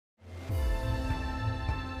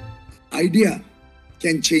idea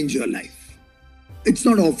can change your life. It's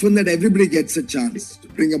not often that everybody gets a chance to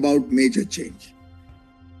bring about major change.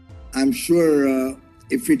 I'm sure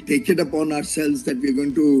if we take it upon ourselves that we're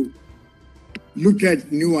going to look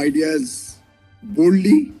at new ideas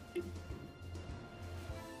boldly,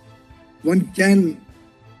 one can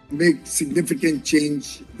make significant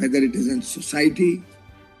change, whether it is in society,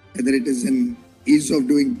 whether it is in ease of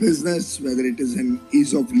doing business, whether it is in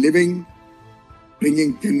ease of living,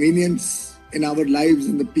 bringing convenience in our lives,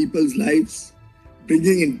 in the people's lives,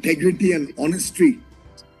 bringing integrity and honesty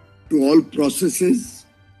to all processes,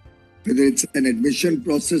 whether it's an admission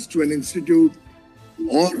process to an institute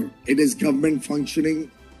or it is government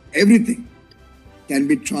functioning. Everything can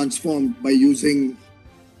be transformed by using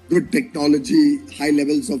good technology, high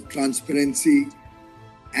levels of transparency,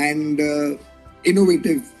 and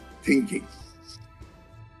innovative thinking.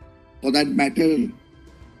 For that matter,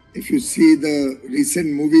 if you see the recent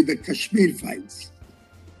movie, The Kashmir Files,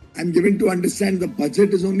 I'm given to understand the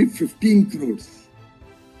budget is only 15 crores.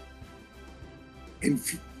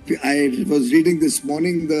 I was reading this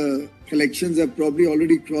morning, the collections have probably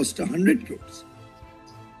already crossed 100 crores.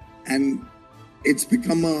 And it's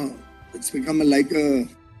become like a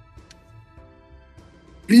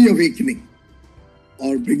pre-awakening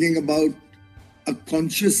or bringing about a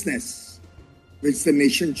consciousness which the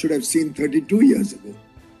nation should have seen 32 years ago.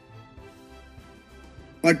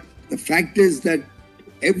 But the fact is that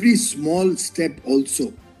every small step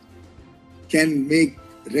also can make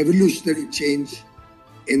revolutionary change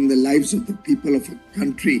in the lives of the people of a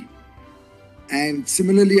country. And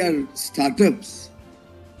similarly, our startups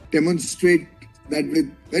demonstrate that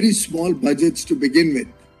with very small budgets to begin with,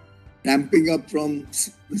 ramping up from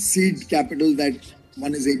the seed capital that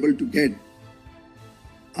one is able to get,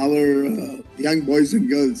 our young boys and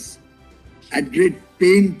girls, at great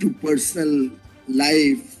pain to personal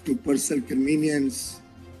life, to personal convenience,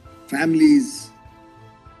 families,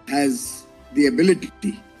 has the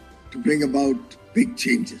ability to bring about big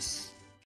changes.